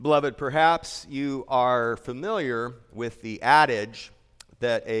Beloved, perhaps you are familiar with the adage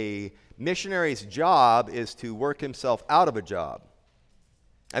that a missionary's job is to work himself out of a job.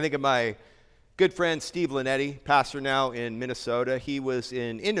 I think of my good friend Steve Linetti, pastor now in Minnesota. He was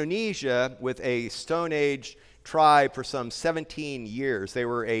in Indonesia with a Stone Age tribe for some 17 years. They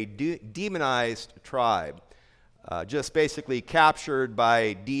were a demonized tribe, just basically captured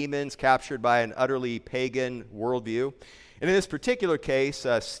by demons, captured by an utterly pagan worldview. And in this particular case,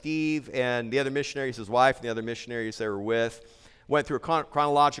 Steve and the other missionaries, his wife and the other missionaries they were with, went through a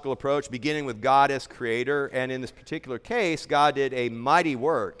chronological approach, beginning with God as creator. And in this particular case, God did a mighty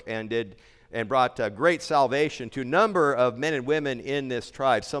work and brought great salvation to a number of men and women in this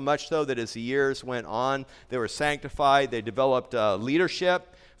tribe. So much so that as the years went on, they were sanctified. They developed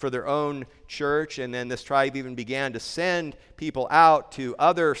leadership for their own church, and then this tribe even began to send people out to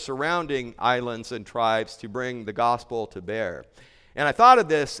other surrounding islands and tribes to bring the gospel to bear. And I thought of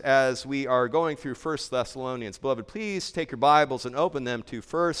this as we are going through 1 Thessalonians. Beloved, please take your Bibles and open them to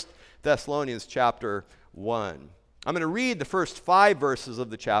 1 Thessalonians chapter 1. I'm going to read the first 5 verses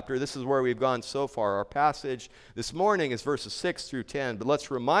of the chapter. This is where we've gone so far. Our passage this morning is verses 6 through 10, but let's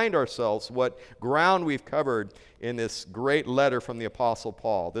remind ourselves what ground we've covered in this great letter from the Apostle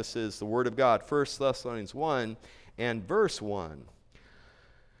Paul. This is the Word of God, 1 Thessalonians 1 and verse 1.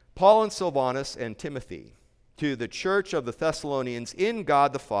 Paul and Silvanus and Timothy, to the church of the Thessalonians in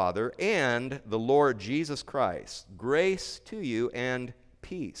God the Father and the Lord Jesus Christ, grace to you and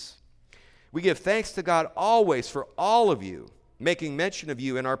peace. We give thanks to God always for all of you, making mention of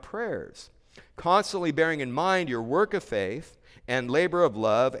you in our prayers, constantly bearing in mind your work of faith and labor of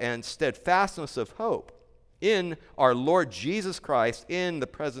love and steadfastness of hope in our Lord Jesus Christ in the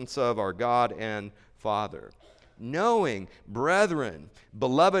presence of our God and Father, knowing, brethren,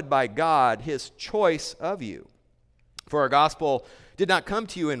 beloved by God, his choice of you. For our gospel did not come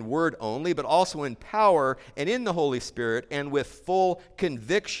to you in word only, but also in power and in the Holy Spirit and with full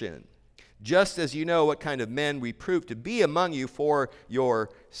conviction, just as you know what kind of men we prove to be among you for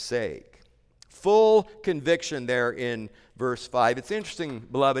your sake. Full conviction there in verse 5. It's interesting,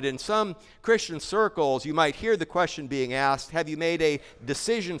 beloved, in some Christian circles, you might hear the question being asked, have you made a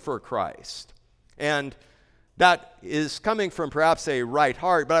decision for Christ? And that is coming from perhaps a right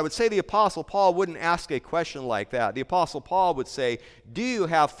heart, but I would say the Apostle Paul wouldn't ask a question like that. The Apostle Paul would say, do you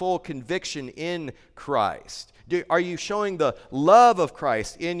have full conviction in Christ? Are you showing the love of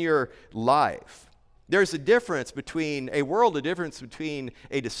Christ in your life? There's a world of difference between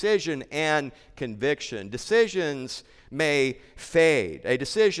a decision and conviction. Decisions may fade.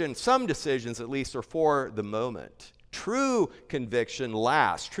 Some decisions at least, are for the moment. True conviction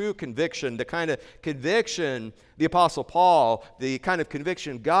lasts. True conviction, the kind of conviction the Apostle Paul, the kind of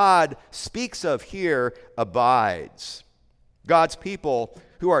conviction God speaks of here, abides. God's people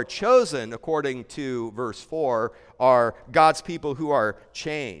who are chosen, according to verse 4, are God's people who are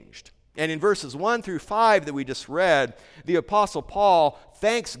changed. And in verses 1 through 5 that we just read, the Apostle Paul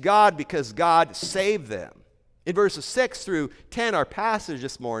thanks God because God saved them. In verses 6 through 10, our passage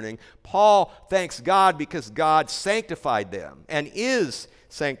this morning, Paul thanks God because God sanctified them and is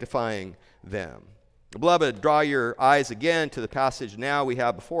sanctifying them. Beloved, draw your eyes again to the passage now we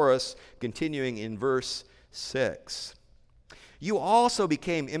have before us, continuing in verse 6. You also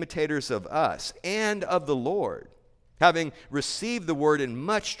became imitators of us and of the Lord, having received the word in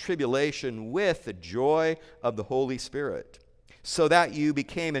much tribulation with the joy of the Holy Spirit, so that you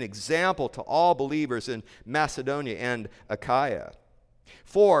became an example to all believers in Macedonia and Achaia.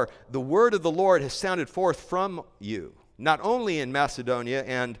 For the word of the Lord has sounded forth from you, not only in Macedonia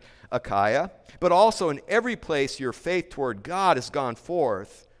and Achaia, but also in every place your faith toward God has gone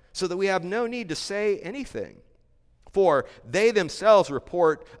forth, so that we have no need to say anything. For they themselves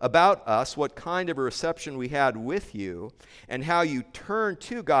report about us what kind of a reception we had with you, and how you turned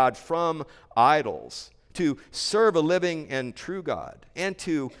to God from idols, to serve a living and true God, and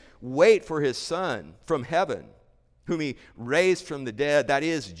to wait for his Son from heaven, whom he raised from the dead, that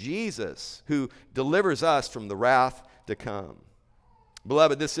is, Jesus, who delivers us from the wrath to come.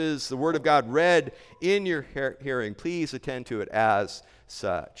 Beloved, this is the word of God read in your hearing. Please attend to it as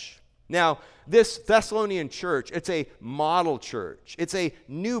such. Now, this Thessalonian church, it's a model church. It's a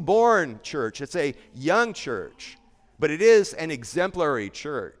newborn church. It's a young church. But it is an exemplary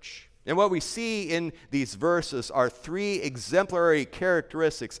church. And what we see in these verses are 3 exemplary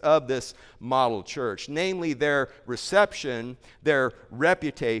characteristics of this model church, namely their reception, their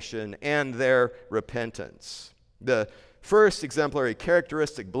reputation, and their repentance. The first exemplary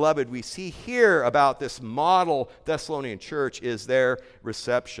characteristic, beloved, we see here about this model Thessalonian church is their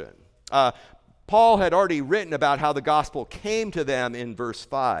reception. Paul had already written about how the gospel came to them in verse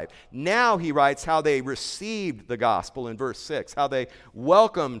 5. Now he writes how they received the gospel in verse 6, how they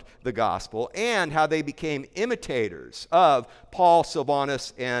welcomed the gospel, and how they became imitators of Paul,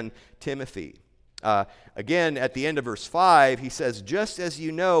 Silvanus, and Timothy. Again, at the end of verse 5, he says, just as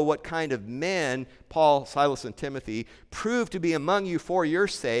you know what kind of men Paul, Silas, and Timothy proved to be among you for your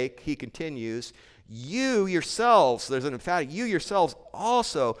sake, he continues, you yourselves, there's an emphatic, you yourselves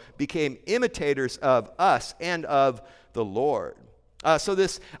also became imitators of us and of the Lord. So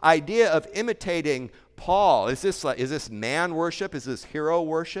this idea of imitating Paul, is this man worship? Is this hero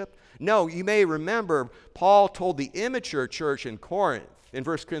worship? No, you may remember Paul told the immature church in Corinth, in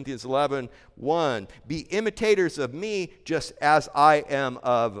 1 Corinthians 11:1, be imitators of me just as I am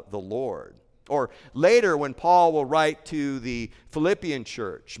of the Lord. Or later when Paul will write to the Philippian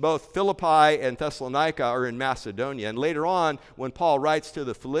church, both Philippi and Thessalonica are in Macedonia. And later on when Paul writes to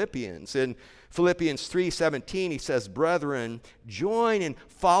the Philippians, in Philippians 3:17, he says, brethren, join in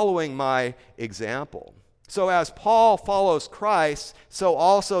following my example. So as Paul follows Christ, so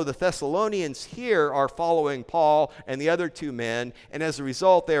also the Thessalonians here are following Paul and the other two men, and as a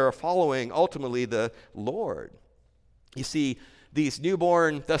result, they are following ultimately the Lord. You see, these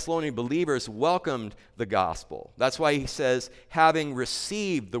newborn Thessalonian believers welcomed the gospel. That's why he says, having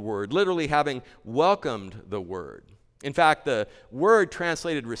received the word, literally having welcomed the word. In fact, the word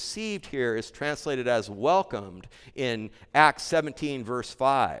translated received here is translated as welcomed in Acts 17, verse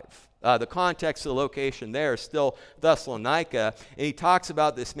 5. The context of the location there is still Thessalonica, and he talks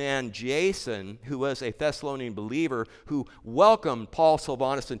about this man Jason, who was a Thessalonian believer, who welcomed Paul,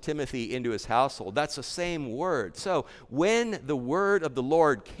 Silvanus, and Timothy into his household. That's the same word. So when the word of the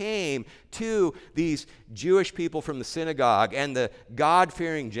Lord came to these Jewish people from the synagogue and the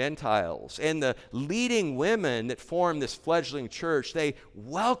God-fearing Gentiles and the leading women that formed this fledgling church, they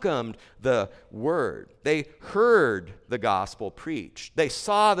welcomed the word. They heard the gospel preached. They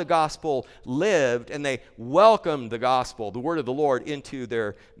saw the gospel lived, and they welcomed the gospel, the word of the Lord, into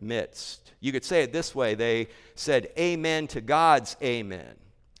their midst. You could say it this way. They said amen to God's amen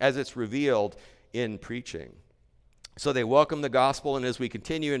as it's revealed in preaching. So they welcomed the gospel, and as we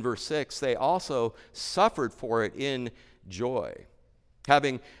continue in verse 6, they also suffered for it in joy,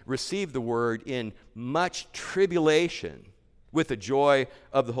 having received the word in much tribulation with the joy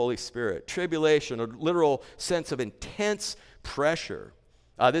of the Holy Spirit. Tribulation, a literal sense of intense pressure.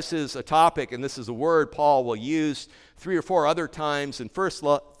 This is a topic, and this is a word Paul will use 3 or 4 other times in 1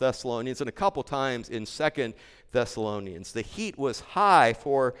 Thessalonians and a couple times in 2 Thessalonians. The heat was high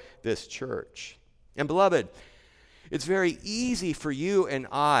for this church. And beloved, it's very easy for you and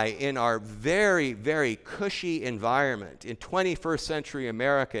I, in our very, very cushy environment in 21st century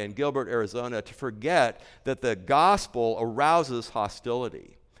America in Gilbert, Arizona, to forget that the gospel arouses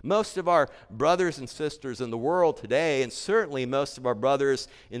hostility. Most of our brothers and sisters in the world today, and certainly most of our brothers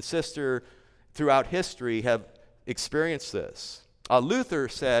and sisters throughout history, have experienced this. Luther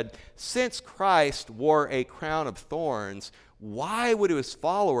said, since Christ wore a crown of thorns, why would his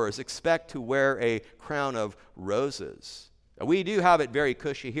followers expect to wear a crown of roses? We do have it very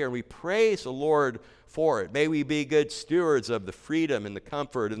cushy here, and we praise the Lord for it. May we be good stewards of the freedom and the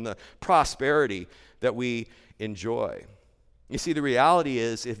comfort and the prosperity that we enjoy. You see, the reality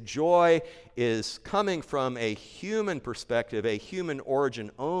is, if joy is coming from a human perspective, a human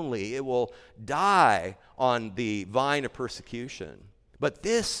origin only, it will die on the vine of persecution. But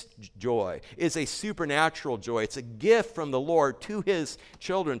this joy is a supernatural joy. It's a gift from the Lord to his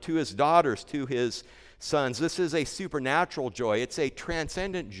children, to his daughters, to his sons. This is a supernatural joy. It's a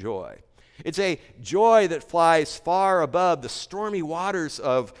transcendent joy. It's a joy that flies far above the stormy waters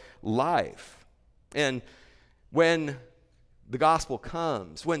of life. And when the gospel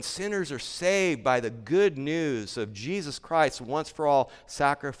comes, when sinners are saved by the good news of Jesus Christ's once-for-all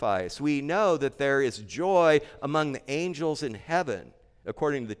sacrifice, we know that there is joy among the angels in heaven.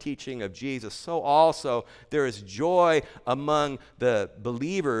 According to the teaching of Jesus, so also there is joy among the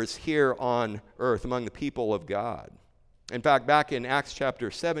believers here on earth, among the people of God. In fact, back in Acts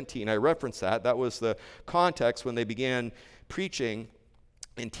chapter 17, I referenced that. That was the context when they began preaching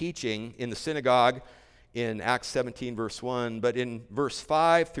and teaching in the synagogue in Acts 17, verse 1. But in verse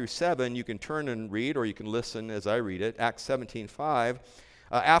 5 through 7, you can turn and read, or you can listen as I read it. Acts 17:5.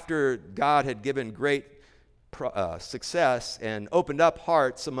 After God had given great success and opened up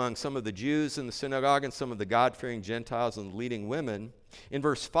hearts among some of the Jews in the synagogue and some of the God-fearing Gentiles and the leading women. In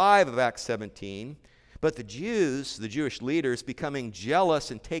verse 5 of Acts 17, but the Jews, the Jewish leaders, becoming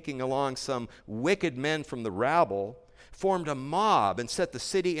jealous and taking along some wicked men from the rabble, formed a mob and set the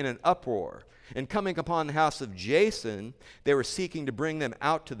city in an uproar. And coming upon the house of Jason, they were seeking to bring them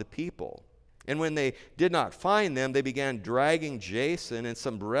out to the people. And when they did not find them, they began dragging Jason and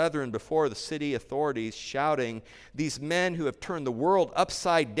some brethren before the city authorities, shouting, "These men who have turned the world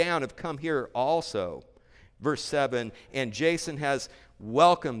upside down have come here also." Verse 7, and Jason has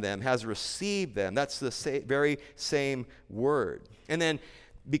welcomed them, has received them. That's the very same word. And then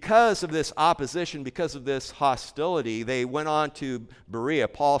because of this opposition, because of this hostility, they went on to Berea.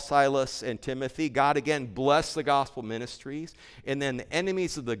 Paul, Silas, and Timothy. God again blessed the gospel ministries. And then the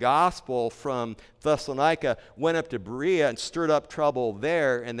enemies of the gospel from Thessalonica went up to Berea and stirred up trouble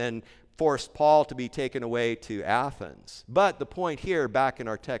there, and then forced Paul to be taken away to Athens. But the point here, back in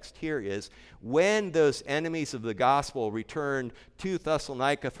our text here, is when those enemies of the gospel returned to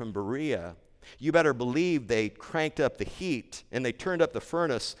Thessalonica from Berea, you better believe they cranked up the heat and they turned up the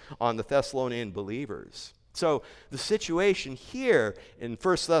furnace on the Thessalonian believers. So the situation here in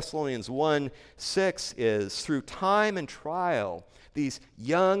 1 Thessalonians 1:6 is through time and trial, these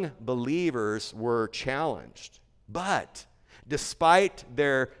young believers were challenged. But despite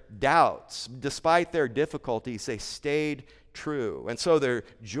their doubts, despite their difficulties, they stayed true. And so their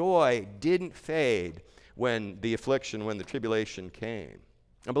joy didn't fade when the affliction, when the tribulation came.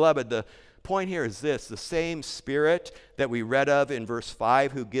 And beloved, the point here is this: the same Spirit that we read of in verse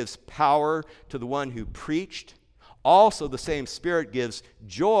 5, who gives power to the one who preached, also the same Spirit gives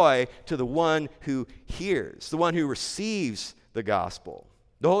joy to the one who hears, the one who receives the gospel.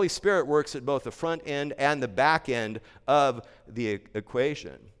 The Holy Spirit works at both the front end and the back end of the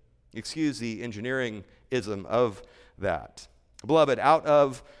equation. Excuse the engineering-ism of that. Beloved, out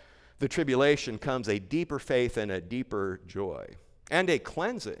of the tribulation comes a deeper faith and a deeper joy and a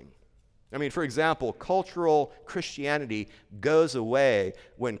cleansing. I mean, for example, cultural Christianity goes away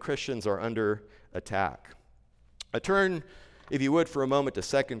when Christians are under attack. Turn, if you would, for a moment to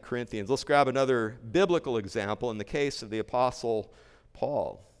 2 Corinthians. Let's grab another biblical example in the case of the Apostle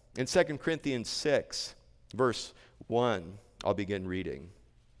Paul. In 2 Corinthians 6, verse 1, I'll begin reading.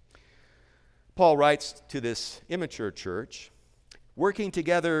 Paul writes to this immature church, "Working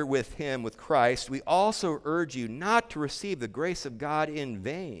together with him, with Christ, we also urge you not to receive the grace of God in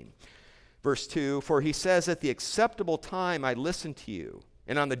vain." Verse 2, "For he says, at the acceptable time I listened to you,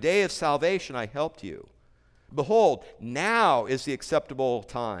 and on the day of salvation I helped you. Behold, now is the acceptable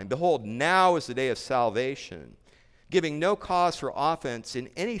time. Behold, now is the day of salvation, giving no cause for offense in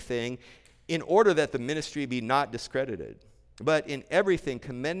anything, in order that the ministry be not discredited. But in everything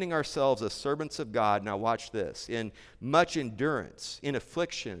commending ourselves as servants of God," now watch this, "in much endurance, in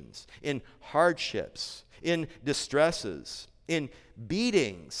afflictions, in hardships, in distresses, in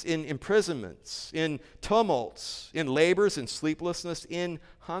beatings, in imprisonments, in tumults, in labors, in sleeplessness, in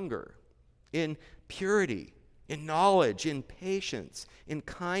hunger, in purity, in knowledge, in patience, in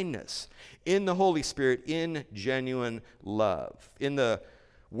kindness, in the Holy Spirit, in genuine love, in the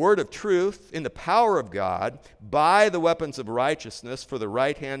word of truth, in the power of God, by the weapons of righteousness for the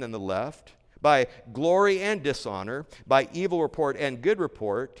right hand and the left, by glory and dishonor, by evil report and good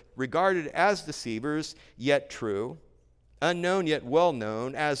report, regarded as deceivers, yet true, unknown yet well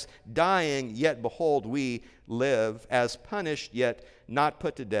known, as dying, yet behold we live, as punished, yet not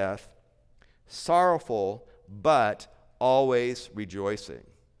put to death, sorrowful, but always rejoicing."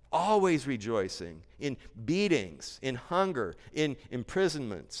 Always rejoicing in beatings, in hunger, in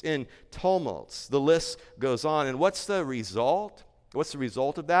imprisonments, in tumults. The list goes on. And what's the result? What's the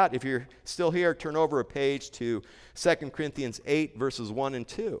result of that? If you're still here, turn over a page to 2 Corinthians 8, verses 1 and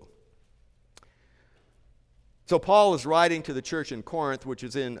 2. So Paul is writing to the church in Corinth, which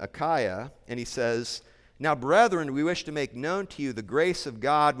is in Achaia, and he says, "Now, brethren, we wish to make known to you the grace of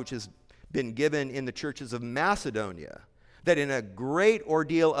God which has been given in the churches of Macedonia, that in a great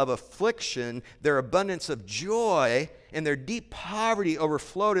ordeal of affliction, their abundance of joy and their deep poverty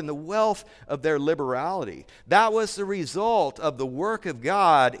overflowed in the wealth of their liberality." That was the result of the work of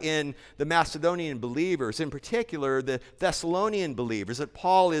God in the Macedonian believers, in particular the Thessalonian believers that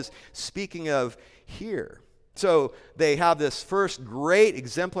Paul is speaking of here. So they have this first great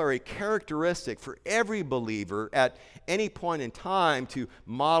exemplary characteristic for every believer at any point in time to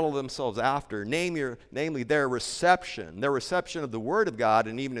model themselves after, namely their reception of the Word of God,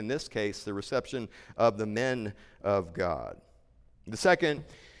 and even in this case, the reception of the men of God. The second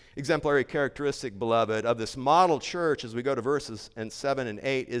exemplary characteristic, beloved, of this model church as we go to verses 7 and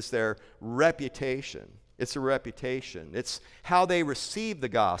 8 is their reputation. It's a reputation. It's how they receive the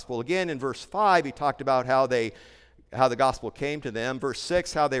gospel. Again, in verse 5, he talked about how the gospel came to them. Verse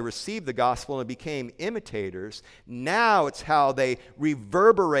 6, how they received the gospel and became imitators. Now it's how they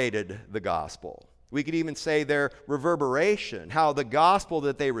reverberated the gospel. We could even say their reverberation, how the gospel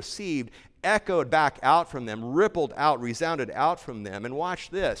that they received echoed back out from them, rippled out, resounded out from them. And watch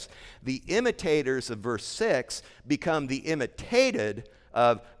this. The imitators of verse 6 become the imitated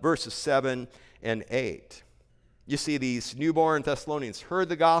of verses 7 and 8. You see, these newborn Thessalonians heard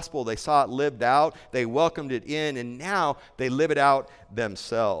the gospel, they saw it lived out, they welcomed it in, and now they live it out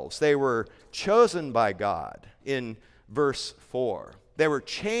themselves. They were chosen by God in verse 4. They were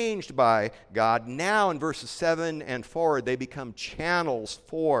changed by God. Now in verses 7 and forward, they become channels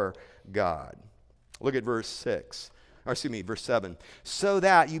for God. Look at verse 7. So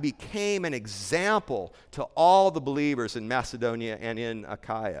that you became an example to all the believers in Macedonia and in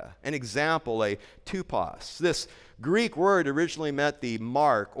Achaia. An example, a tupos. This Greek word originally meant the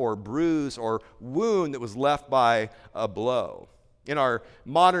mark or bruise or wound that was left by a blow. In our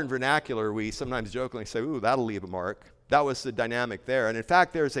modern vernacular, we sometimes jokingly say, ooh, that'll leave a mark. That was the dynamic there. And in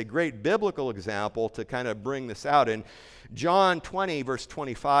fact, there's a great biblical example to kind of bring this out. In John 20, verse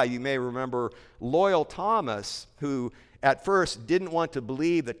 25, you may remember loyal Thomas, who at first didn't want to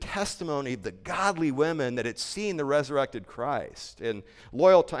believe the testimony of the godly women that had seen the resurrected Christ. And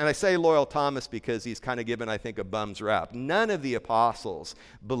I say loyal Thomas because he's kind of given, I think, a bum's rap. None of the apostles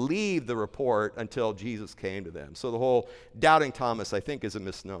believed the report until Jesus came to them. So the whole doubting Thomas, I think, is a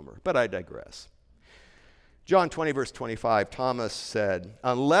misnomer. But I digress. John 20, verse 25, Thomas said,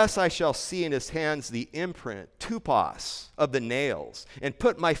 unless I shall see in his hands the imprint, tupos, of the nails, and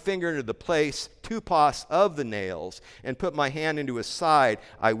put my finger into the place, tupos, of the nails, and put my hand into his side,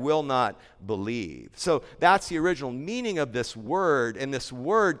 I will not believe. So that's the original meaning of this word, and this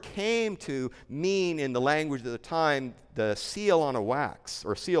word came to mean in the language of the time the seal on a wax,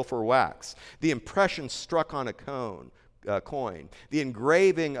 or seal for wax, the impression struck on a coin, the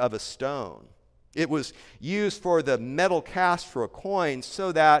engraving of a stone. It was used for the metal cast for a coin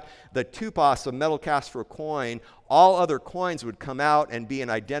so that the tupos, a metal cast for a coin, all other coins would come out and be an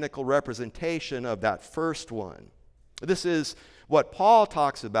identical representation of that first one. This is what Paul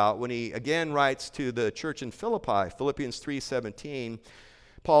talks about when he again writes to the church in Philippi, Philippians 3:17.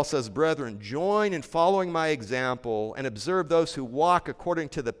 Paul says, brethren, join in following my example and observe those who walk according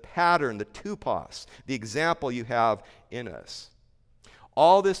to the pattern, the tupos, the example you have in us.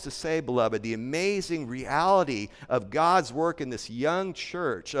 All this to say, beloved, the amazing reality of God's work in this young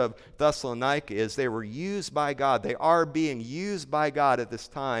church of Thessalonica is they were used by God. They are being used by God at this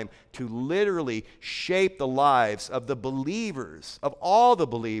time to literally shape the lives of the believers, of all the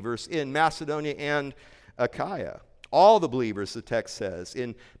believers in Macedonia and Achaia. All the believers, the text says,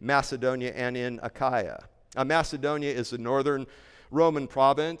 in Macedonia and in Achaia. Macedonia is the northern Roman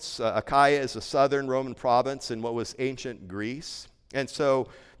province. Achaia is the southern Roman province in what was ancient Greece. And so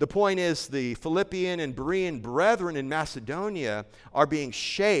the point is the Philippian and Berean brethren in Macedonia are being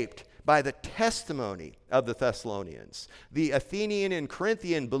shaped by the testimony of the Thessalonians. The Athenian and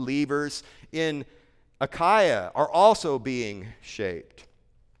Corinthian believers in Achaia are also being shaped.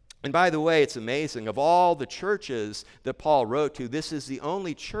 And by the way, it's amazing. Of all the churches that Paul wrote to, this is the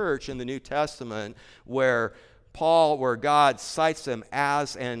only church in the New Testament where God cites them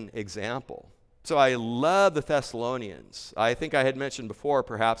as an example. So I love the Thessalonians. I think I had mentioned before,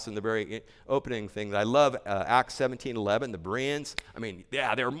 perhaps in the very opening thing, that I love Acts 17:11, the Bereans. I mean,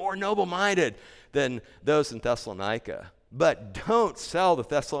 yeah, they're more noble-minded than those in Thessalonica. But don't sell the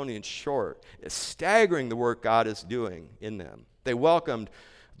Thessalonians short. It's staggering the work God is doing in them. They welcomed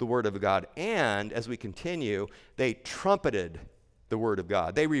the word of God, and as we continue, they trumpeted the word of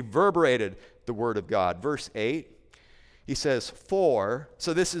God. They reverberated the word of God. Verse 8. He says, for,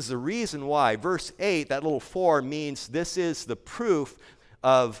 so this is the reason why. Verse 8, that little for means this is the proof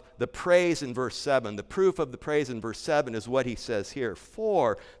of the praise in verse 7. The proof of the praise in verse 7 is what he says here.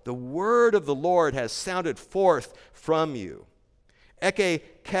 For the word of the Lord has sounded forth from you.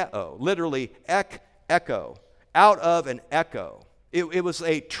 Ekekeo, literally echo, out of an echo. It was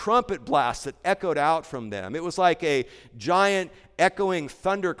a trumpet blast that echoed out from them. It was like a giant echoing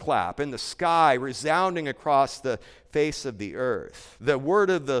thunderclap in the sky, resounding across the face of the earth. The word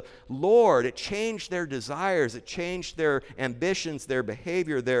of the Lord, it changed their desires, it changed their ambitions, their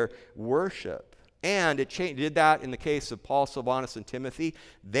behavior, their worship. And it did that in the case of Paul, Silvanus, and Timothy.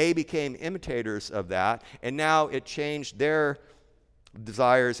 They became imitators of that, and now it changed their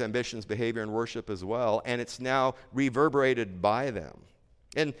desires, ambitions, behavior, and worship as well, and it's now reverberated by them.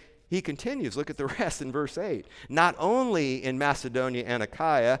 And he continues, look at the rest in verse 8. Not only in Macedonia and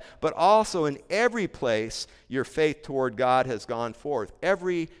Achaia, but also in every place your faith toward God has gone forth.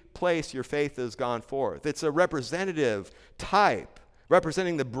 Every place your faith has gone forth. It's a representative type,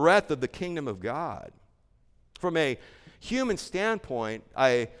 representing the breadth of the kingdom of God. From a human standpoint,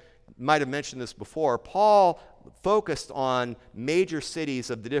 I might have mentioned this before, Paul focused on major cities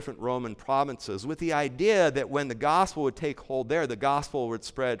of the different Roman provinces with the idea that when the gospel would take hold there, the gospel would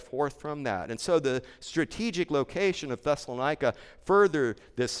spread forth from that. And so the strategic location of Thessalonica furthered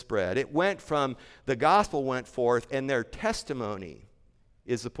this spread. The gospel went forth, and their testimony,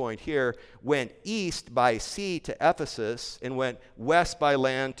 is the point here, went east by sea to Ephesus and went west by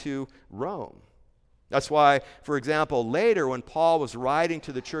land to Rome. That's why, for example, later when Paul was writing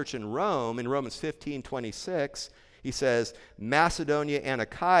to the church in Rome, in Romans 15:26, he says, Macedonia and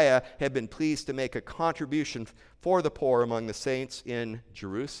Achaia have been pleased to make a contribution for the poor among the saints in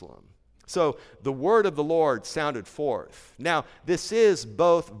Jerusalem. So the word of the Lord sounded forth. Now, this is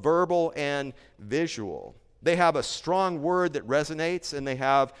both verbal and visual. They have a strong word that resonates, and they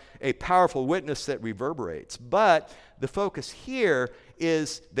have a powerful witness that reverberates. But the focus here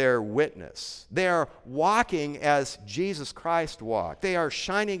is their witness. They are walking as Jesus Christ walked. They are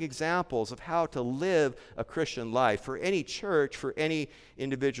shining examples of how to live a Christian life for any church, for any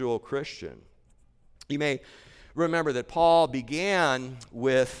individual Christian. You may remember that Paul began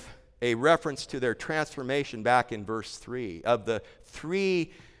with a reference to their transformation back in verse 3 of the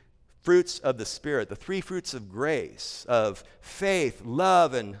three fruits of the Spirit, the three fruits of grace, of faith,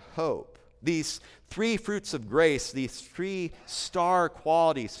 love, and hope. These three fruits of grace, these three star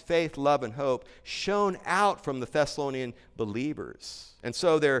qualities, faith, love, and hope, shone out from the Thessalonian believers. And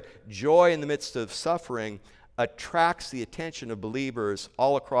so their joy in the midst of suffering attracts the attention of believers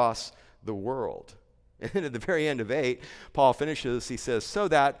all across the world. And at the very end of 8, Paul finishes, he says, so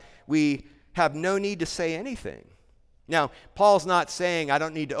that we have no need to say anything. Now, Paul's not saying I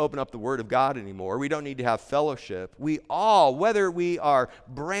don't need to open up the Word of God anymore. We don't need to have fellowship. We all, whether we are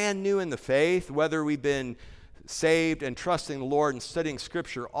brand new in the faith, whether we've been saved and trusting the Lord and studying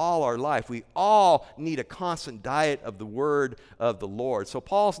Scripture all our life, we all need a constant diet of the Word of the Lord. So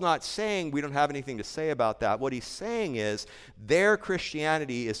Paul's not saying we don't have anything to say about that. What he's saying is their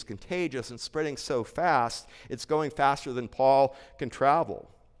Christianity is contagious and spreading so fast, it's going faster than Paul can travel.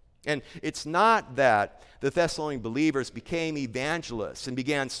 And it's not that the Thessalonian believers became evangelists and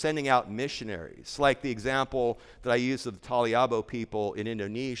began sending out missionaries, like the example that I used of the Taliabo people in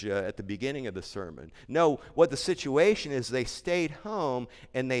Indonesia at the beginning of the sermon. No, what the situation is, they stayed home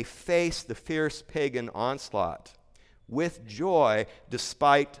and they faced the fierce pagan onslaught with joy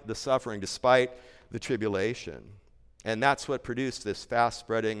despite the suffering, despite the tribulation. And that's what produced this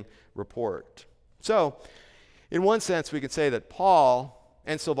fast-spreading report. So, in one sense, we could say that Paul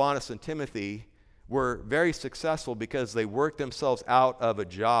and Silvanus and Timothy were very successful because they worked themselves out of a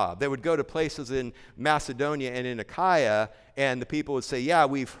job. They would go to places in Macedonia and in Achaia, and the people would say, yeah,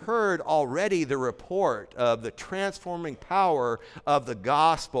 we've heard already the report of the transforming power of the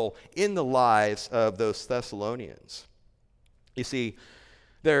gospel in the lives of those Thessalonians. You see,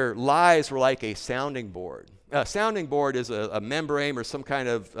 their lives were like a sounding board. A sounding board is a membrane or some kind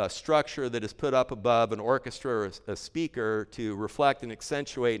of structure that is put up above an orchestra or a speaker to reflect and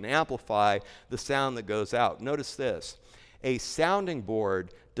accentuate and amplify the sound that goes out. Notice this. A sounding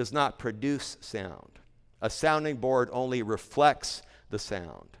board does not produce sound. A sounding board only reflects the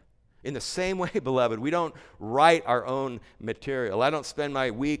sound. In the same way, beloved, we don't write our own material. I don't spend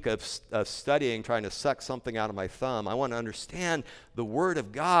my week of studying trying to suck something out of my thumb. I want to understand the Word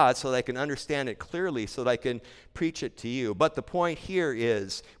of God so that I can understand it clearly, so that I can preach it to you. But the point here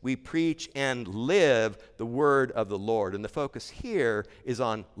is we preach and live the Word of the Lord. And the focus here is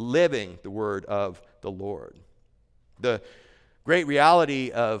on living the Word of the Lord. The great reality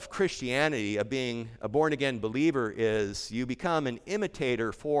of Christianity, of being a born-again believer, is you become an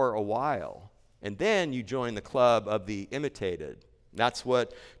imitator for a while, and then you join the club of the imitated. That's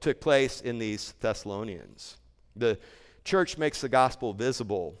what took place in these Thessalonians. The church makes the gospel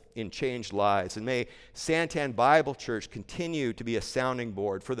visible in changed lives, and may Santan Bible Church continue to be a sounding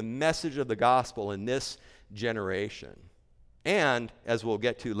board for the message of the gospel in this generation. And, as we'll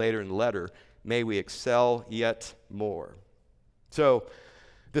get to later in the letter, may we excel yet more. So,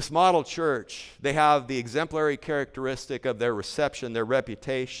 this model church, they have the exemplary characteristic of their reception, their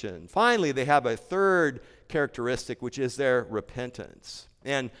reputation. Finally, they have a third characteristic, which is their repentance.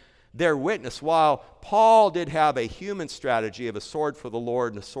 And their witness, while Paul did have a human strategy of a sword for the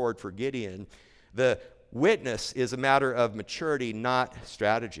Lord and a sword for Gideon, the witness is a matter of maturity, not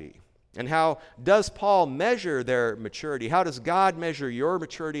strategy. And how does Paul measure their maturity? How does God measure your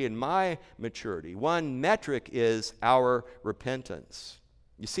maturity and my maturity? One metric is our repentance.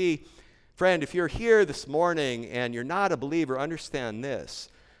 You see, friend, if you're here this morning and you're not a believer, understand this.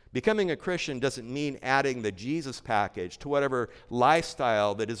 Becoming a Christian doesn't mean adding the Jesus package to whatever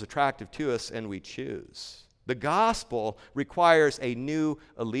lifestyle that is attractive to us and we choose. The gospel requires a new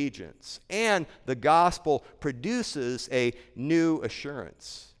allegiance, and the gospel produces a new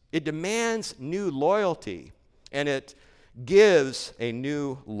assurance. It demands new loyalty, and it gives a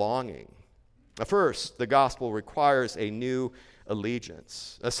new longing. First, the gospel requires a new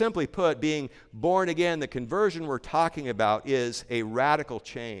allegiance. Simply put, being born again, the conversion we're talking about is a radical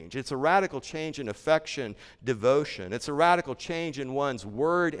change. It's a radical change in affection, devotion. It's a radical change in one's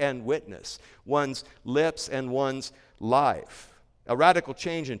word and witness, one's lips and one's life. A radical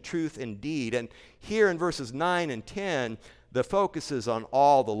change in truth and deed. And here in verses 9 and 10, the focus is on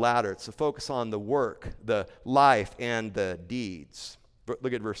all the latter. It's the focus on the work, the life, and the deeds.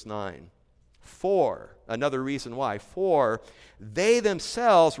 Look at verse 9. For, another reason why, for they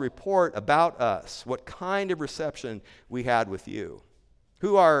themselves report about us what kind of reception we had with you.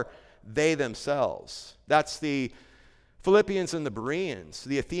 Who are they themselves? That's the Philippians and the Bereans,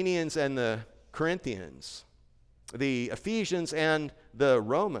 the Athenians and the Corinthians, the Ephesians and the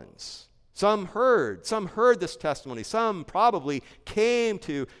Romans. Some heard this testimony. Some probably came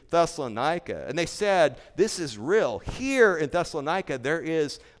to Thessalonica, and they said, this is real. Here in Thessalonica, there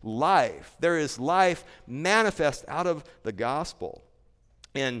is life. There is life manifest out of the gospel.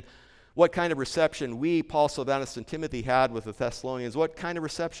 And what kind of reception we, Paul, Silvanus, and Timothy had with the Thessalonians, what kind of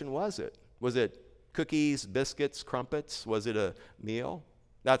reception was it? Was it cookies, biscuits, crumpets? Was it a meal?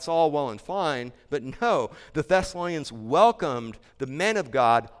 That's all well and fine, but no, the Thessalonians welcomed the men of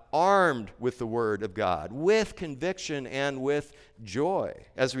God armed with the word of God, with conviction and with joy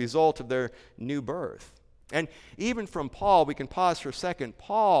as a result of their new birth. And even from Paul, we can pause for a second.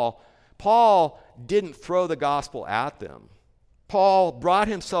 Paul didn't throw the gospel at them. Paul brought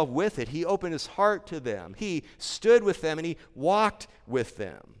himself with it. He opened his heart to them. He stood with them and he walked with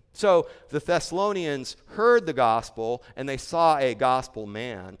them. So the Thessalonians heard the gospel and they saw a gospel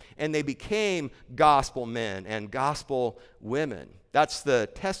man, and they became gospel men and gospel women. That's the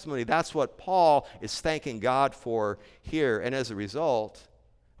testimony. That's what Paul is thanking God for here. And as a result,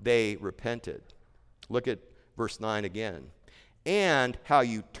 they repented. Look at verse 9 again. And how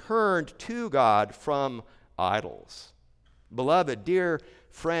you turned to God from idols. Beloved, dear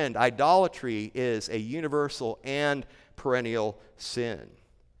friend, idolatry is a universal and perennial sin.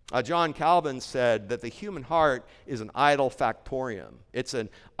 John Calvin said that the human heart is an idol factorium. It's an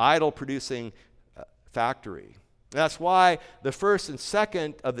idol-producing factory. That's why the first and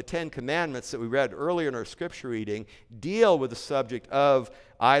second of the 10 commandments that we read earlier in our scripture reading deal with the subject of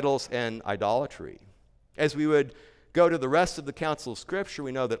idols and idolatry. As we would go to the rest of the counsel of Scripture,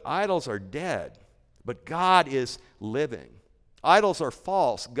 we know that idols are dead, but God is living. Idols are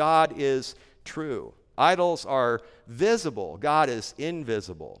false. God is true. Idols are visible. God is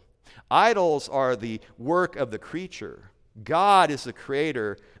invisible. Idols are the work of the creature. God is the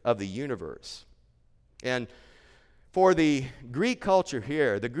creator of the universe. And for the Greek culture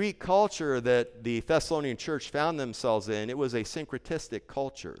here, the Greek culture that the Thessalonian church found themselves in, it was a syncretistic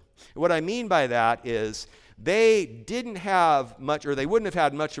culture. What I mean by that is they didn't have much, or they wouldn't have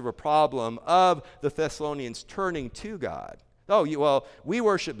had much of a problem of the Thessalonians turning to God. Oh, well, we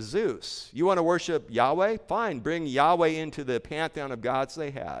worship Zeus. You want to worship Yahweh? Fine, bring Yahweh into the pantheon of gods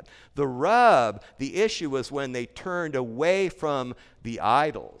they had. The rub, the issue was when they turned away from the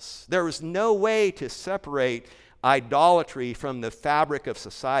idols. There was no way to separate idolatry from the fabric of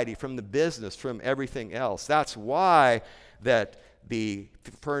society, from the business, from everything else. That's why that the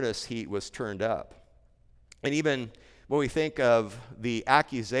furnace heat was turned up. And even when we think of the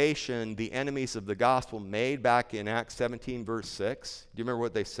accusation the enemies of the gospel made back in Acts 17, verse 6, do you remember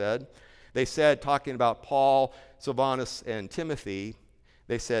what they said? They said, talking about Paul, Silvanus, and Timothy,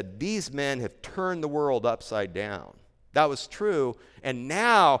 they said, these men have turned the world upside down. That was true, and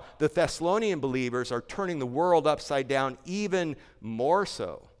now the Thessalonian believers are turning the world upside down even more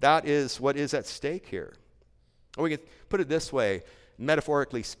so. That is what is at stake here. Or we can put it this way,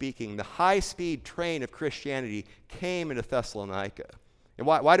 metaphorically speaking, the high-speed train of Christianity came into Thessalonica. And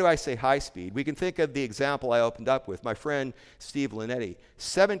why do I say high speed? We can think of the example I opened up with, my friend Steve Linetti.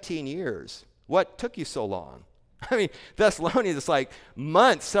 17 years. What took you so long? I mean, Thessalonians, it's like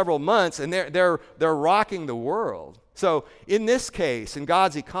months, several months, and they're rocking the world. So in this case, in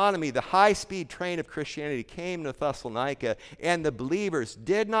God's economy, the high-speed train of Christianity came to Thessalonica, and the believers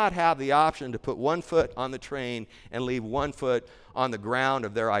did not have the option to put one foot on the train and leave one foot on the ground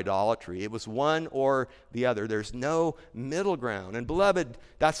of their idolatry. It was one or the other. There's no middle ground. And beloved,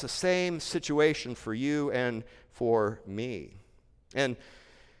 that's the same situation for you and for me. And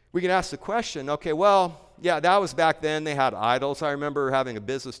we can ask the question, okay, well, yeah, that was back then. They had idols. I remember having a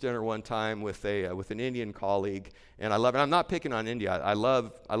business dinner one time with an Indian colleague, and I love it. I'm not picking on India. I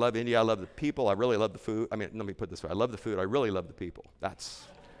love India. I love the people. I really love the food. I mean, let me put it this way. I love the food. I really love the people. That's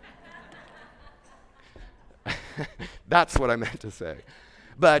what I meant to say.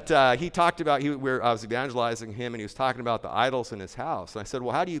 But he talked about, I was evangelizing him, and he was talking about the idols in his house. And I said,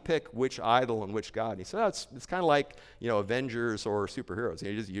 well, how do you pick which idol and which God? And he said, it's kind of like, Avengers or superheroes.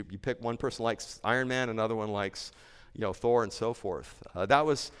 You pick one person likes Iron Man, another one likes, Thor and so forth. That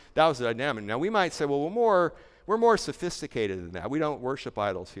was the dynamic. Now, we might say, well, we're more sophisticated than that. We don't worship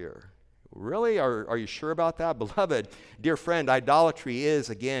idols here. Really? Are you sure about that? Beloved, dear friend, idolatry is,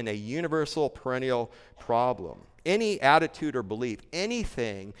 again, a universal, perennial problem. Any attitude or belief,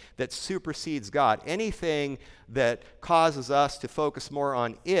 anything that supersedes God, anything that causes us to focus more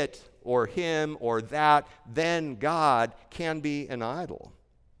on it or him or that than God can be an idol.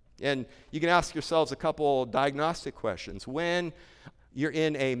 And you can ask yourselves a couple diagnostic questions. When you're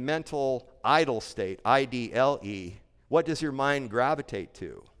in a mental idle state, IDLE, what does your mind gravitate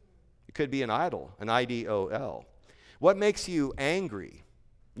to? It could be an idol, an IDOL. What makes you angry?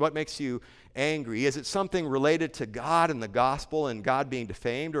 What makes you angry? Is it something related to God and the gospel and God being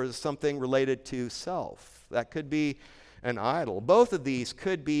defamed, or is it something related to self? That could be an idol. Both of these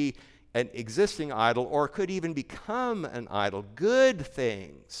could be an existing idol or could even become an idol. Good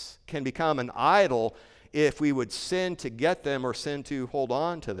things can become an idol if we would sin to get them or sin to hold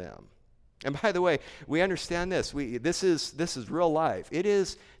on to them. And by the way, we understand this. This is real life. It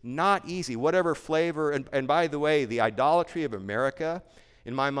is not easy, whatever flavor. And by the way, the idolatry of America,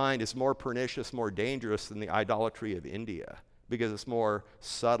 in my mind, is more pernicious, more dangerous than the idolatry of India because it's more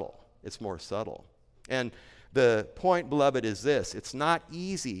subtle. It's more subtle. And the point, beloved, is this. It's not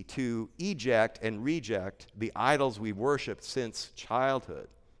easy to eject and reject the idols we've worshipped since childhood.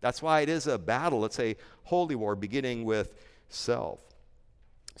 That's why it is a battle. It's a holy war beginning with self.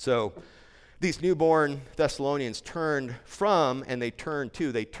 So these newborn Thessalonians turned from and they turned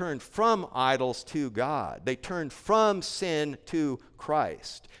to. They turned from idols to God. They turned from sin to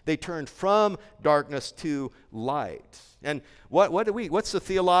Christ. They turned from darkness to light. And what's the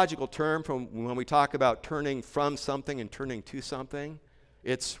theological term from when we talk about turning from something and turning to something?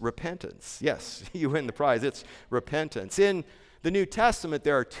 It's repentance. Yes, you win the prize. It's repentance. In the New Testament,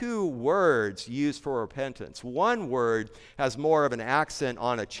 there are two words used for repentance. One word has more of an accent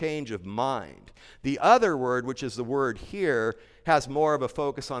on a change of mind. The other word, which is the word here, has more of a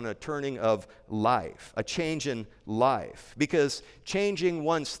focus on a turning of life, a change in life. Because changing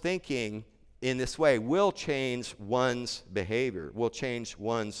one's thinking in this way will change one's behavior, will change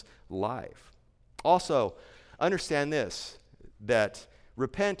one's life. Also, understand this, that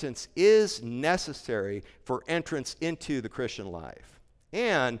repentance is necessary for entrance into the Christian life.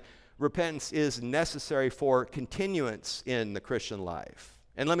 And repentance is necessary for continuance in the Christian life.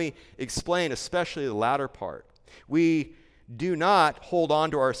 And let me explain especially the latter part. We do not hold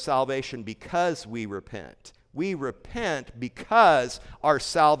on to our salvation because we repent. We repent because our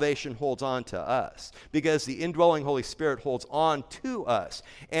salvation holds on to us, because the indwelling Holy Spirit holds on to us.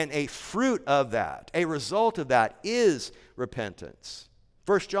 And a fruit of that, a result of that is repentance.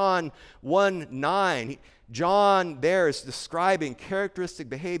 1 John 1:9, John there is describing characteristic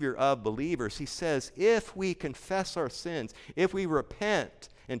behavior of believers. He says, if we confess our sins, if we repent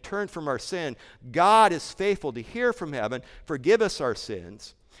and turn from our sin, God is faithful to hear from heaven, forgive us our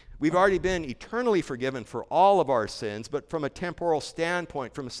sins. We've already been eternally forgiven for all of our sins, but from a temporal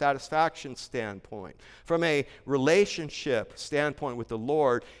standpoint, from a satisfaction standpoint, from a relationship standpoint with the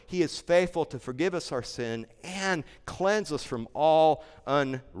Lord, He is faithful to forgive us our sin and cleanse us from all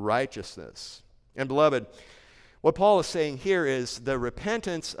unrighteousness. And beloved, what Paul is saying here is the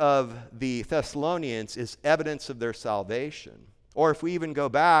repentance of the Thessalonians is evidence of their salvation. Or if we even go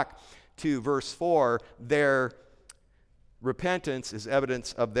back to verse 4, their repentance is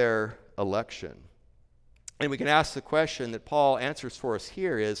evidence of their election. And we can ask the question that Paul answers for us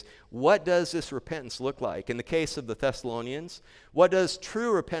here is, what does this repentance look like? In the case of the Thessalonians, what does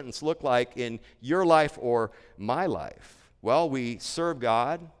true repentance look like in your life or my life? Well, we serve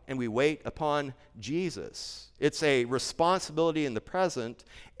God and we wait upon Jesus. It's a responsibility in the present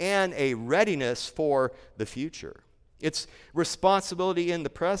and a readiness for the future. It's responsibility in the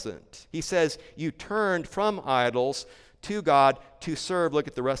present. He says, you turned from idols to God to serve, look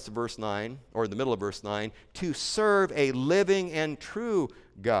at the rest of verse 9, or the middle of verse 9, to serve a living and true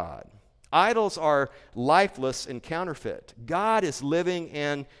God. Idols are lifeless and counterfeit. God is living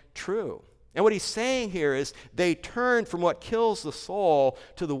and true. And what he's saying here is they turned from what kills the soul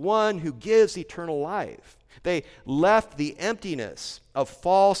to the one who gives eternal life. They left the emptiness of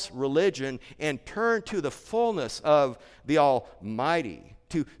false religion and turned to the fullness of the Almighty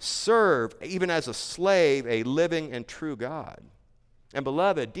to serve, even as a slave, a living and true God. And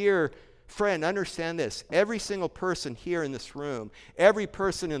beloved, dear friend, understand this. Every single person here in this room, every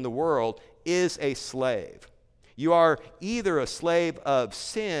person in the world is a slave. You are either a slave of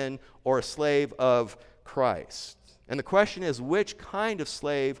sin or a slave of Christ. And the question is, which kind of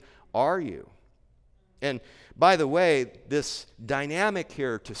slave are you? And by the way, this dynamic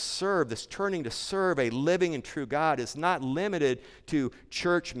here to serve, this turning to serve a living and true God is not limited to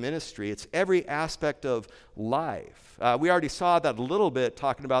church ministry. It's every aspect of life. We already saw that a little bit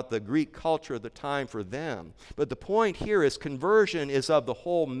talking about the Greek culture at the time for them. But the point here is conversion is of the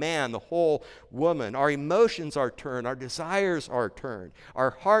whole man, the whole woman. Our emotions are turned, our desires are turned, our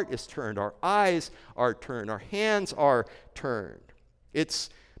heart is turned, our eyes are turned, our hands are turned.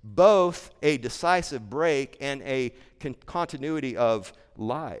 It's both a decisive break and a continuity of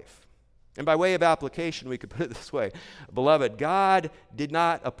life. And by way of application, we could put it this way. Beloved, God did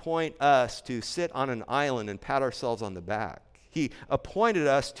not appoint us to sit on an island and pat ourselves on the back. He appointed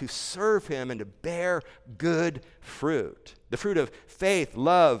us to serve him and to bear good fruit, the fruit of faith,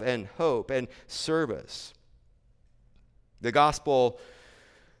 love, and hope, and service. The gospel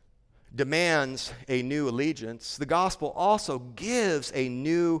demands a new allegiance. The gospel also gives a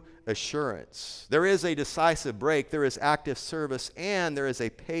new assurance. There is a decisive break, there is active service, and there is a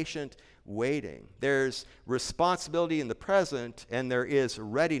patient waiting. There's responsibility in the present, and there is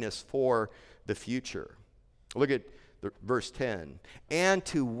readiness for the future. Look at verse 10. And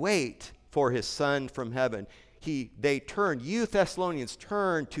to wait for his Son from heaven. You Thessalonians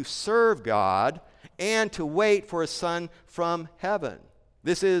turned to serve God and to wait for his Son from heaven.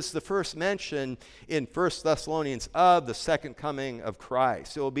 This is the first mention in 1 Thessalonians of the second coming of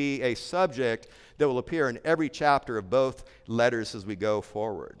Christ. It will be a subject that will appear in every chapter of both letters as we go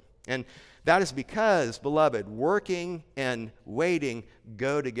forward. And that is because, beloved, working and waiting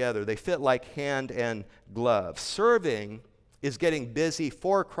go together. They fit like hand and glove. Serving is getting busy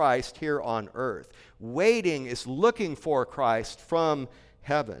for Christ here on earth. Waiting is looking for Christ from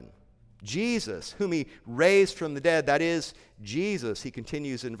heaven. Jesus, whom he raised from the dead, that is Jesus, he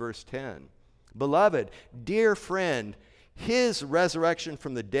continues in verse 10. Beloved, dear friend, his resurrection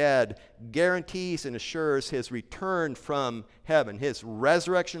from the dead guarantees and assures his return from heaven. His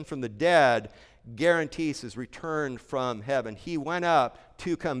resurrection from the dead guarantees his return from heaven. He went up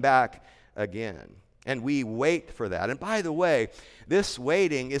to come back again. And we wait for that. And by the way, this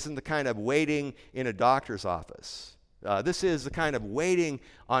waiting isn't the kind of waiting in a doctor's office. This is the kind of waiting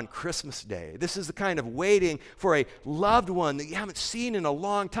on Christmas Day. This is the kind of waiting for a loved one that you haven't seen in a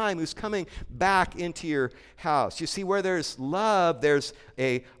long time who's coming back into your house. You see, where there's love, there's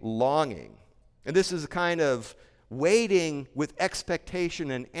a longing. And this is the kind of waiting with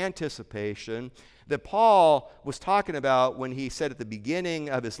expectation and anticipation that Paul was talking about when he said at the beginning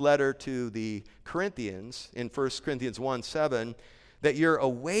of his letter to the Corinthians in 1 Corinthians 1:7, that you're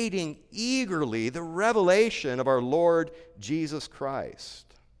awaiting eagerly the revelation of our Lord Jesus Christ.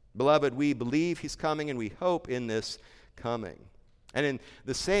 Beloved, we believe he's coming and we hope in this coming. And in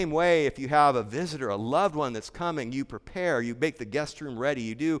the same way, if you have a visitor, a loved one that's coming, you prepare, you make the guest room ready,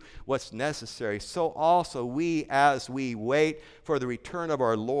 you do what's necessary. So also we, as we wait for the return of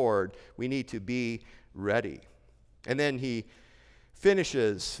our Lord, we need to be ready. And then he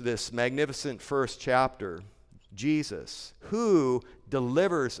finishes this magnificent first chapter. Jesus, who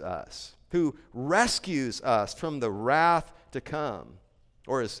delivers us, who rescues us from the wrath to come,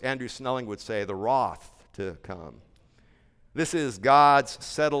 or as Andrew Snelling would say, the wrath to come. This is God's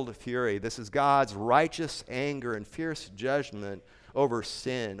settled fury. This is God's righteous anger and fierce judgment over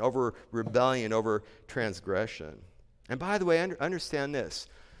sin, over rebellion, over transgression. And by the way, understand this.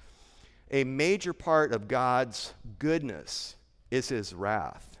 A major part of God's goodness is his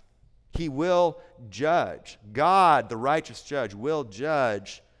wrath. He will judge. God, the righteous judge, will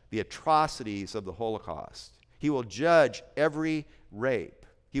judge the atrocities of the Holocaust. He will judge every rape.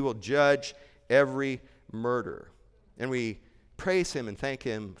 He will judge every murder. And we praise him and thank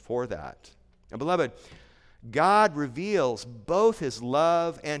him for that. And beloved, God reveals both his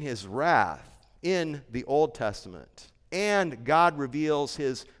love and his wrath in the Old Testament. And God reveals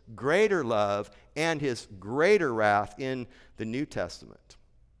his greater love and his greater wrath in the New Testament.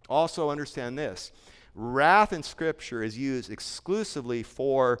 Also understand this. Wrath in Scripture is used exclusively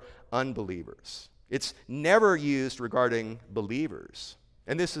for unbelievers. It's never used regarding believers.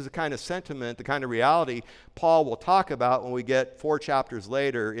 And this is the kind of sentiment, the kind of reality Paul will talk about when we get 4 chapters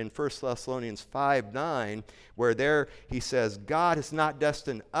later in 1 Thessalonians 5:9, where there he says, God has not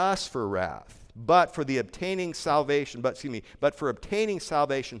destined us for wrath, but for obtaining salvation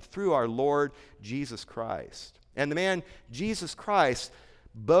through our Lord Jesus Christ. And the man Jesus Christ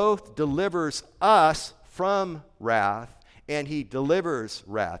both delivers us from wrath, and he delivers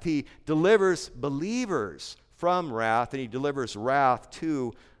wrath. He delivers believers from wrath, and he delivers wrath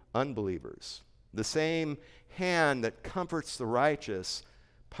to unbelievers. The same hand that comforts the righteous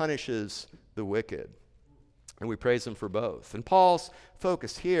punishes the wicked. And we praise him for both. And Paul's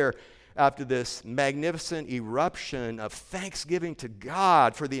focus here, after this magnificent eruption of thanksgiving to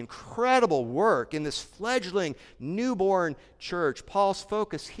God for the incredible work in this fledgling newborn church, Paul's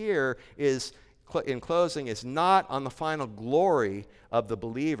focus here is, in closing, is not on the final glory of the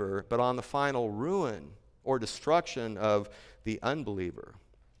believer, but on the final ruin or destruction of the unbeliever.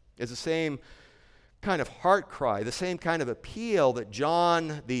 It's the same kind of heart cry, the same kind of appeal that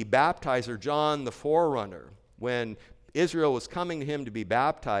John the baptizer, John the forerunner, when Israel was coming to him to be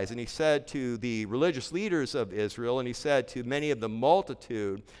baptized, and he said to the religious leaders of Israel, and he said to many of the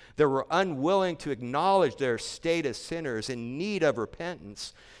multitude that were unwilling to acknowledge their state as sinners in need of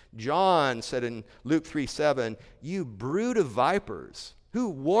repentance, John said in Luke 3:7, "You brood of vipers, who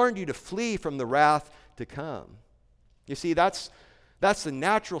warned you to flee from the wrath to come?" You see, that's the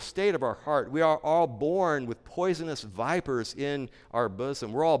natural state of our heart. We are all born with poisonous vipers in our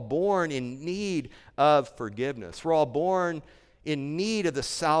bosom. We're all born in need of forgiveness. We're all born in need of the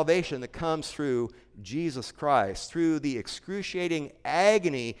salvation that comes through Jesus Christ, through the excruciating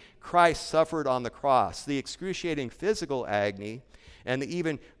agony Christ suffered on the cross, the excruciating physical agony, and the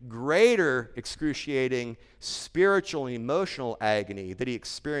even greater excruciating spiritual and emotional agony that he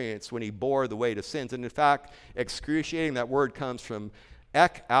experienced when he bore the weight of sins. And in fact, excruciating, that word comes from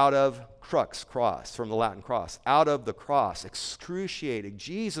ek, out of, crux, cross, from the Latin cross, out of the cross, excruciating.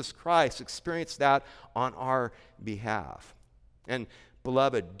 Jesus Christ experienced that on our behalf. And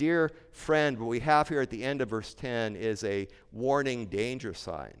beloved, dear friend, what we have here at the end of verse 10 is a warning danger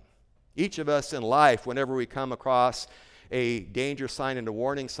sign. Each of us in life, whenever we come across a danger sign and a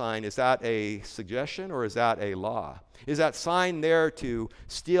warning sign, is that a suggestion or is that a law? Is that sign there to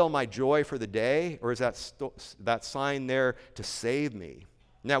steal my joy for the day, or is that sign there to save me?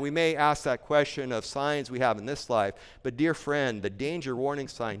 Now, we may ask that question of signs we have in this life, but dear friend, the danger warning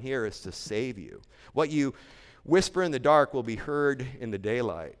sign here is to save you. What you whisper in the dark will be heard in the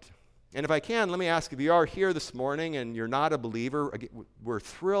daylight. And if I can, let me ask, if you are here this morning and you're not a believer, we're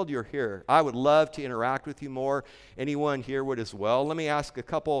thrilled you're here. I would love to interact with you more. Anyone here would as well. Let me ask a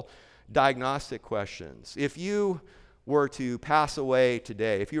couple diagnostic questions. If you were to pass away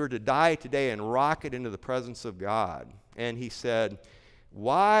today, if you were to die today and rocket into the presence of God, and he said,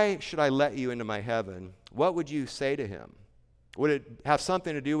 "Why should I let you into my heaven?" what would you say to him? Would it have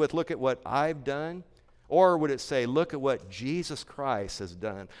something to do with, look at what I've done? Or would it say, look at what Jesus Christ has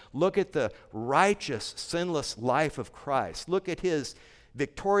done? Look at the righteous, sinless life of Christ. Look at his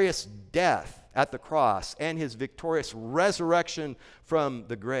victorious death at the cross and his victorious resurrection from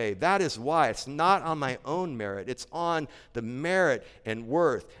the grave. That is why it's not on my own merit. It's on the merit and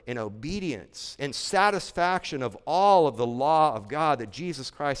worth and obedience and satisfaction of all of the law of God that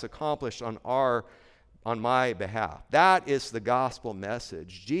Jesus Christ accomplished on my behalf. That is the gospel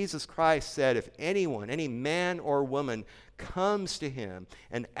message. Jesus Christ said, if anyone, any man or woman, comes to him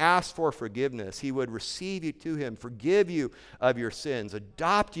and asks for forgiveness, he would receive you to him, forgive you of your sins,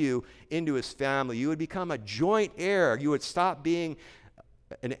 adopt you into his family. You would become a joint heir. You would stop being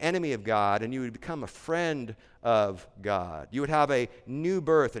an enemy of God, and you would become a friend of God. You would have a new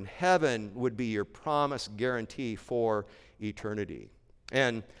birth, and heaven would be your promised guarantee for eternity.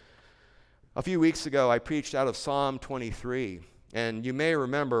 And a few weeks ago, I preached out of Psalm 23, and you may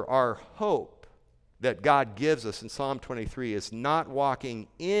remember our hope that God gives us in Psalm 23 is not walking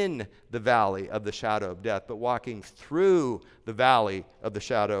in the valley of the shadow of death, but walking through the valley of the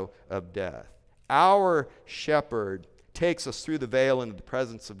shadow of death. Our shepherd takes us through the veil into the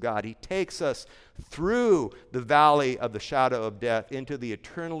presence of God. He takes us through the valley of the shadow of death into the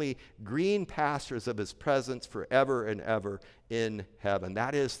eternally green pastures of his presence forever and ever in heaven.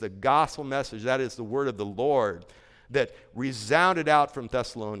 That is the gospel message. That is the word of the Lord that resounded out from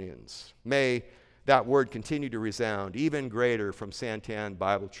Thessalonians. May that word continue to resound even greater from Santan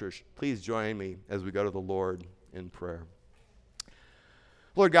Bible Church. Please join me as we go to the Lord in prayer.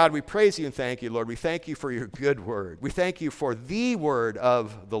 Lord God, we praise you and thank you, Lord. We thank you for your good word. We thank you for the word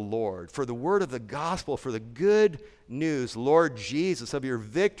of the Lord, for the word of the gospel, for the good news, Lord Jesus, of your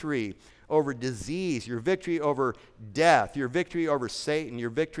victory over disease, your victory over death, your victory over Satan,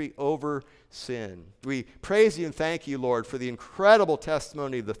 your victory over sin. We praise you and thank you, Lord, for the incredible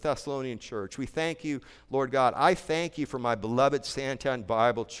testimony of the Thessalonian church. We thank you, Lord God. I thank you for my beloved Santan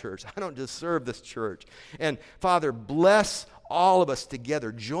Bible Church. I don't deserve this church. And Father, bless all of us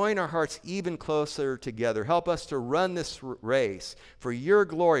together. Join our hearts even closer together. Help us to run this race for your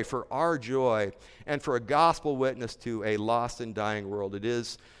glory, for our joy, and for a gospel witness to a lost and dying world. It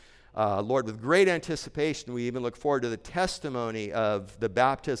is, Lord, with great anticipation, we even look forward to the testimony of the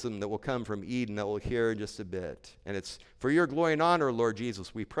baptism that will come from Eden that we'll hear in just a bit. And it's for your glory and honor, Lord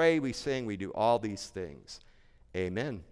Jesus. We pray, we sing, we do all these things. Amen.